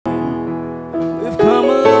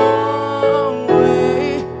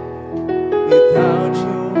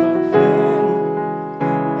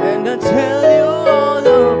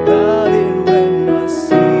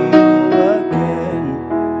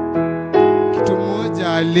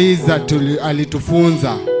moja Liza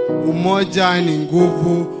alitufunza, umoja ni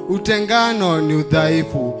nguvu, utengano ni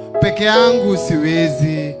udhaifu, peke yangu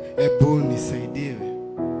siwezi, ebu nisaidiwe.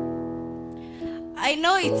 I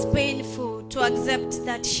know it's painful to accept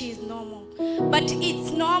that she is normal, but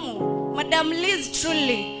it's normal. Madam Liz,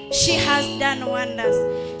 truly, she has done wonders.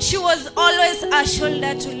 She was always a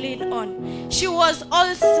shoulder to lean on. She was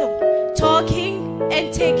also talking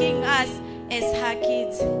and taking us as her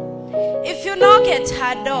kids. If you knock at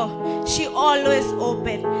her door, she always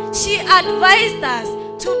opened. She advised us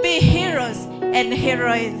to be heroes and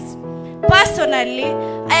heroines. Personally,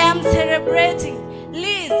 I am celebrating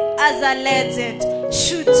Liz as a legend,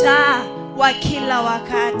 shujaa wa kila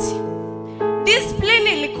wakati.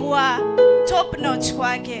 Discipline ilikuwa top notch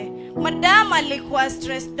kwake. Madam alikuwa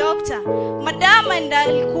stress doctor. Madam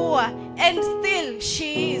alikuwa, and still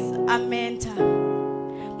she is a mentor.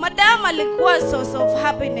 Madam alikuwa source of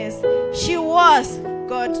happiness. She was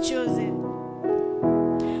God chosen.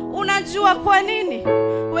 Unajua kwa nini?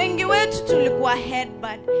 Wengi wetu tulikuwa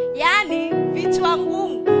headband, yani vichwa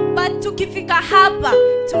ngumu, but tukifika hapa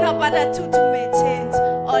tunapata tu tumechange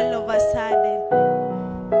all of a sudden.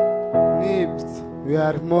 Nibs, we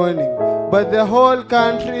are mourning, but the whole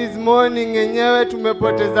country is mourning. Enyewe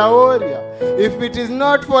tumepoteza warrior. If it is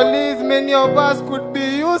not for Liz, many of us could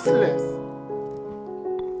be useless.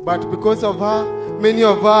 But because of her, many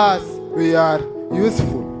of us, we are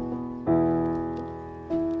useful.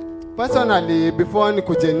 Personally, before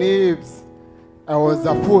nikuje Nibs, I was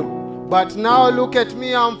a fool. But now look at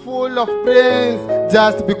me, I'm full of brains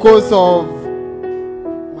just because of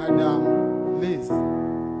Madam Liz.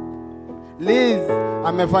 Liz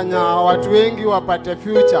amefanya watu wengi wapate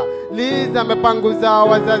future. Liz amepanguza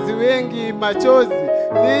wazazi wengi machozi.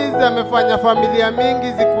 Liz amefanya familia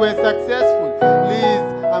mingi zikuwe successful. Liz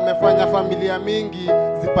amefanya familia mingi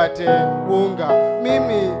zipate unga.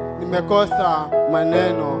 Mimi nimekosa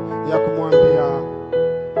maneno ya kumwambia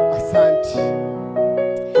asante.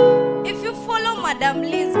 If you follow Madam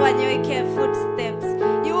Liz Wanyoike footsteps,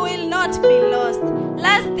 you will not be lost.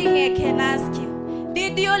 Last thing I can ask you,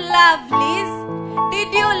 did you love Liz?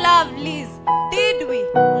 Did you love Liz? Did we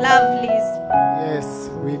love Liz? Yes,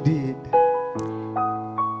 we did.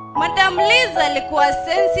 Madam Liz alikuwa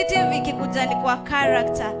sensitive ikikuja ni kwa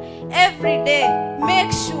character. Every day,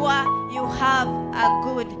 make sure you have a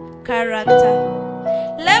good character.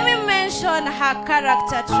 Let me mention her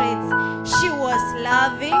character traits. She was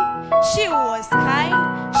loving, she was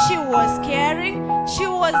kind, she was caring, she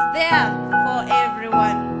was there for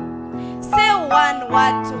everyone. Say one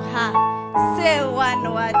word to her. Say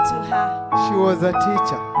one word to her. She was a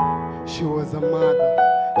teacher. She was a mother.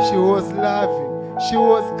 She was loving. She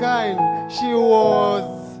was kind. She was...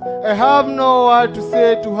 I have no word to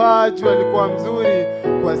say to her. Juu alikuwa mzuri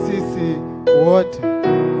kwa sisi wote.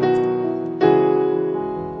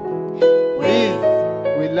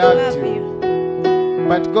 We loved you.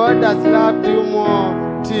 But God has loved you more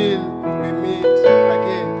till we meet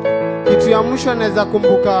again. Kitu ya mwisho naweza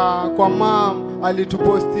kumbuka kwa mom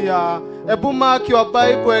alitupostia, ebu mark your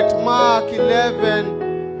Bible at Mark 11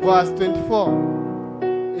 verse 24.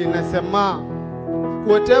 Inasema,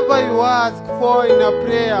 whatever you ask for in a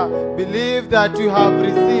prayer, believe that you have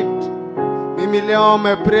received. Mimi leo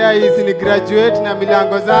my prayer hizi ni graduate na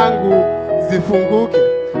milango zangu zifunguke.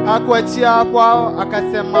 Hakuachia hapo,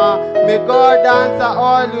 akasema, may God answer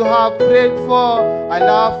all you have prayed for.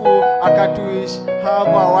 Alafu akatuish, have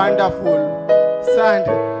a wonderful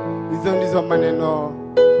Sunday. Hizo ndizo maneno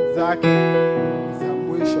zake za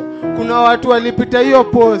mwisho. Kuna watu walipita hiyo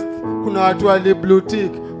post, kuna watu wali blue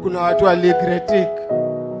tick, kuna watu wali grey tick.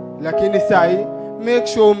 Lakini sai, make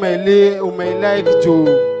sure umei like juu.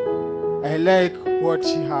 I like what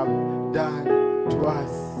she have done to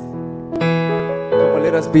us. Come on,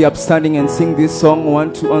 let us be upstanding and sing this song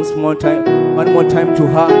one more time to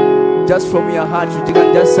her. Just from your heart, you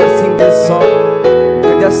can just sing this song. You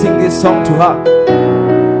can just sing this song to her.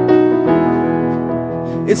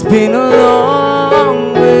 It's been a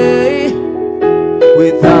long way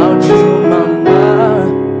without you, Mama,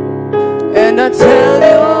 and I tell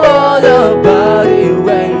you all about it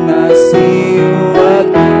when I see you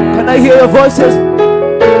again. Can I hear your voices?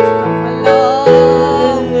 Come a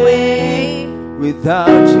long way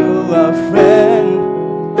without you, a friend,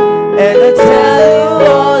 and I tell you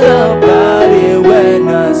all about it when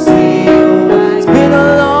I see you. It's been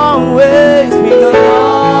a long way, it's been a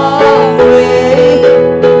long way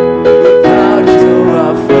without you,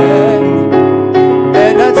 a friend,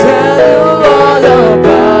 and I tell you all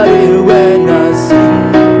about it when I see you.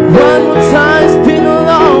 One more time, it's been a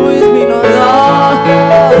long way, it's been a long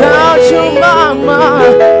without you, Mama,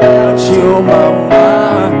 without you, Mama.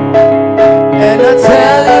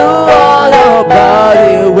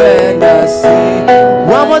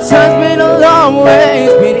 it's been a long way,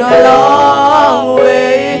 it's been a long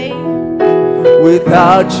way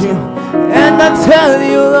without you. And I tell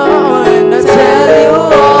you, Lord, and I tell you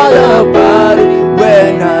all about it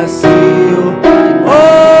when I see you.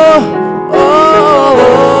 Oh, oh,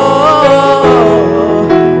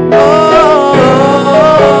 oh,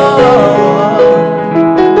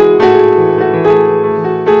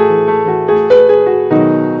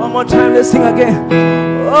 oh. One more time, let's sing again.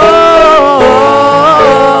 Oh, oh,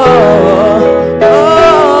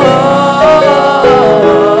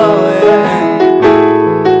 yeah.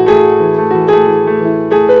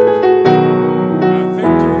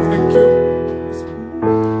 Thank you.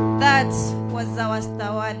 That was our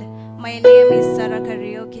steward. My name is Sarah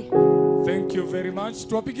Kariuki. Thank you very much.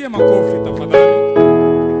 Tuwapigie makofi tafadhali.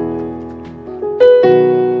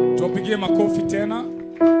 Tuwapigie makofi tena.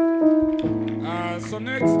 So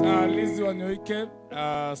next, Lizzie Wanyoike,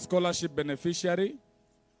 scholarship beneficiary.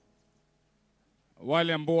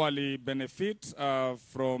 Wale ambao wali benefit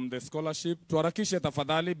from the scholarship. Tuharakishe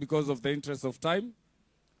tafadhali because of the interest of time.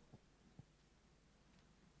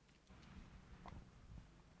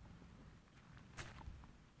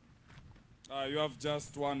 You have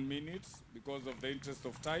just 1 minute because of the interest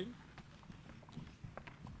of time.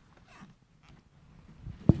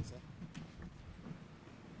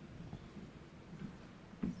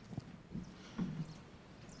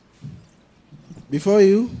 Before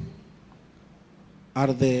you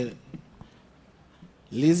are the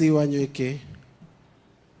Lizzie Wanyoike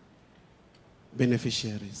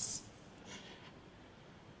beneficiaries.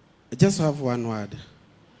 I just have one word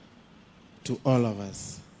to all of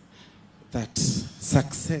us. That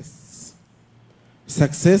success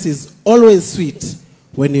is always sweet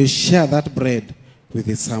when you share that bread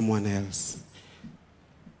with someone else.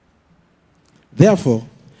 Therefore,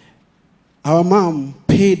 our mom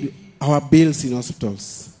paid our bills in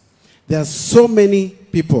hospitals. There are so many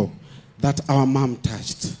people that our mom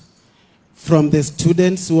touched. From the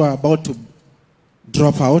students who are about to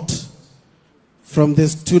drop out, from the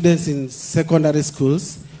students in secondary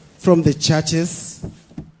schools, from the churches.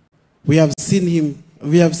 We have seen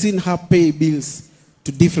her pay bills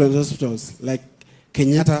to different hospitals like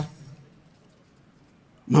Kenyatta,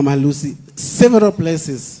 Mama Lucy, several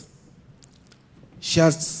places. She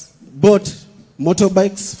has bought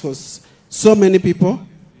motorbikes for so many people.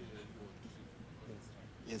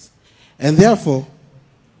 Yes. And therefore,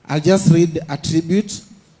 I'll just read a tribute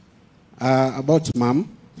about Mom.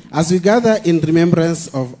 As we gather in remembrance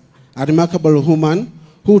of a remarkable woman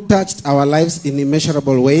who touched our lives in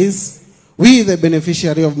immeasurable ways, we, the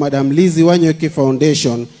beneficiary of Madam Lizzie Wanyoike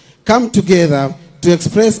Foundation, come together to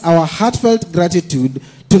express our heartfelt gratitude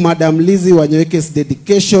to Madam Lizzie Wanyoike's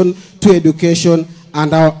dedication to education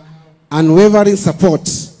and our unwavering support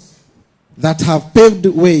that have paved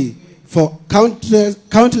the way for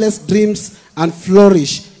countless dreams and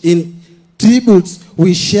flourish. In tributes,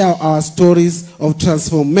 we share our stories of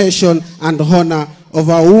transformation and honor of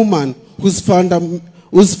a woman whose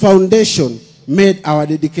foundation made our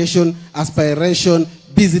dedication, aspiration,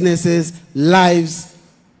 businesses, lives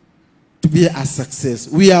to be a success.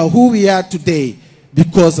 We are who we are today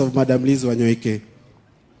because of Madam Lizzie Wanyoike.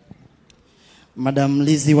 Madam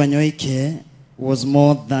Lizzie Wanyoike was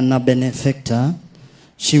more than a benefactor.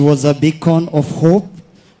 She was a beacon of hope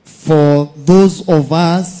for those of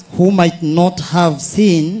us who might not have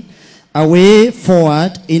seen a way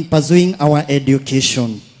forward in pursuing our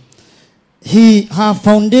education. Her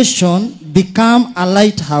foundation became a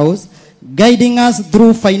lighthouse, guiding us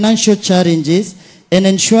through financial challenges and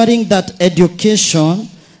ensuring that education,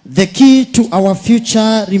 the key to our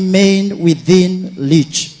future, remained within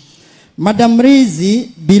reach. Madam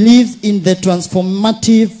Lizzie believes in the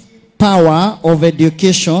transformative power of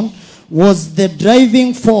education, was the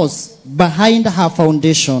driving force behind her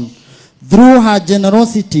foundation. Through her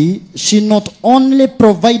generosity, she not only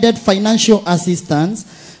provided financial assistance,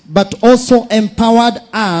 but also empowered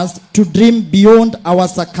us to dream beyond our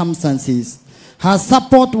circumstances. Her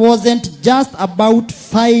support wasn't just about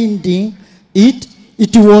finding it,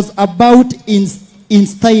 it was about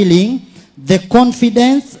instilling the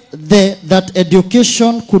confidence that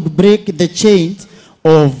education could break the chains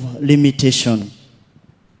of limitation.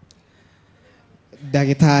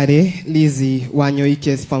 Daktari Lizzie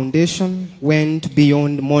Wanyoike's foundation went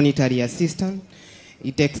beyond monetary assistance.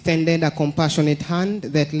 It extended a compassionate hand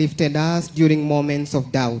that lifted us during moments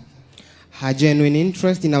of doubt. Her genuine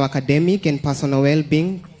interest in our academic and personal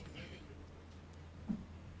well-being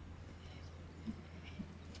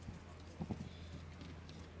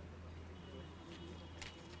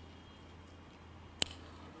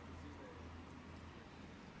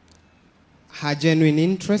Her genuine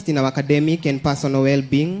interest in our academic and personal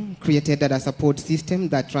well-being created a support system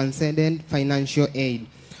that transcended financial aid.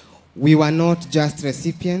 We were not just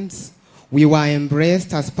recipients, we were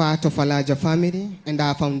embraced as part of a larger family, and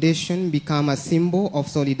our foundation became a symbol of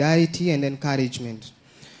solidarity and encouragement.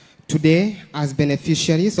 Today, as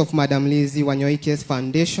beneficiaries of Madam Lizzie Wanyoike's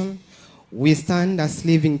foundation, we stand as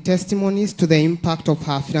living testimonies to the impact of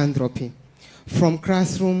her philanthropy. From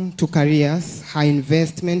classroom to careers, her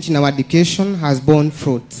investment in our education has borne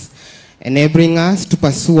fruits, enabling us to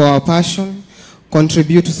pursue our passion,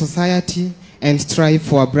 contribute to society, and strive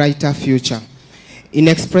for a brighter future. In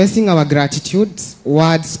expressing our gratitude,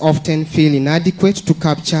 words often feel inadequate to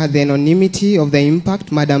capture the anonymity of the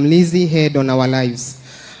impact Madam Lizzie had on our lives.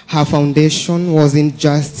 Her foundation wasn't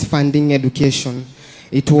just funding education.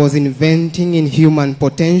 It was investing in human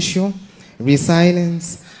potential,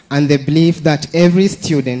 resilience, and the belief that every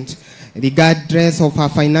student, regardless of her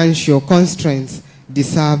financial constraints,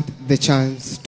 deserved the chance